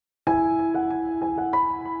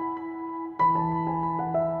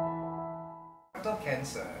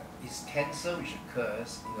cancer is cancer which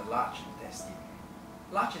occurs in the large intestine.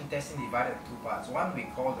 Large intestine divided into two parts. One we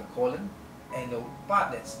call the colon, and the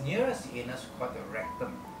part that's nearest the anus we call the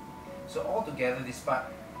rectum. So altogether this part,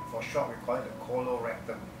 for short, we call it the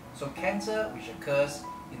colorectum. So cancer which occurs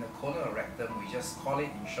in the colon or rectum, we just call it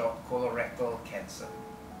in short colorectal cancer.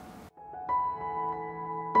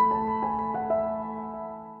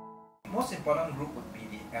 The most important group would be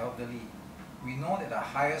the elderly. We know that the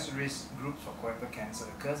highest risk groups for colorectal cancer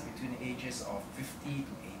occurs between the ages of 50 to 80.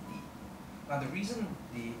 Now the reason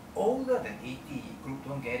the older than 80 group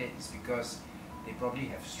don't get it is because they probably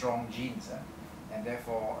have strong genes, and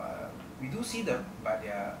therefore we do see them, but they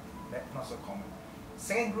are not so common.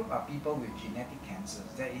 Second group are people with genetic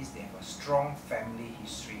cancers, that is, they have a strong family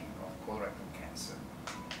history of colorectal cancer.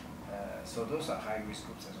 So those are high risk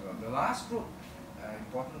groups as well. The last group,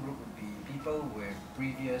 important group, would be people with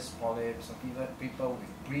previous polyps or people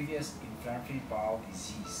with previous inflammatory bowel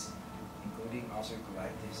disease, including ulcerative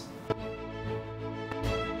colitis.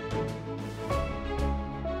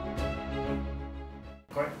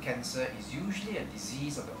 Colorectal cancer is usually a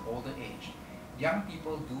disease of the older age. Young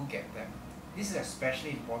people do get them. This is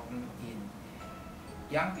especially important in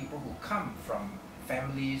young people who come from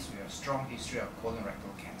families with a strong history of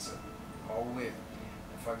colorectal cancer, or with,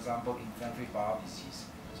 for example, inflammatory bowel disease.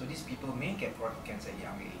 So these people may get colorectal cancer at a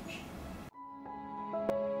young age.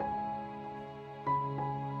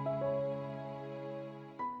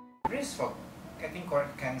 Risks for getting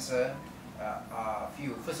colorectal cancer are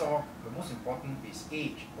few. First of all, the most important is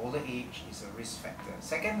age. Older age is a risk factor.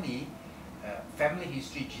 Secondly, family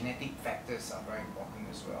history, genetic factors are very important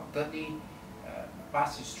as well. Thirdly,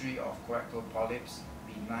 past history of colorectal polyps,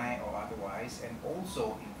 benign or otherwise, and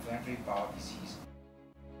also inflammatory bowel disease.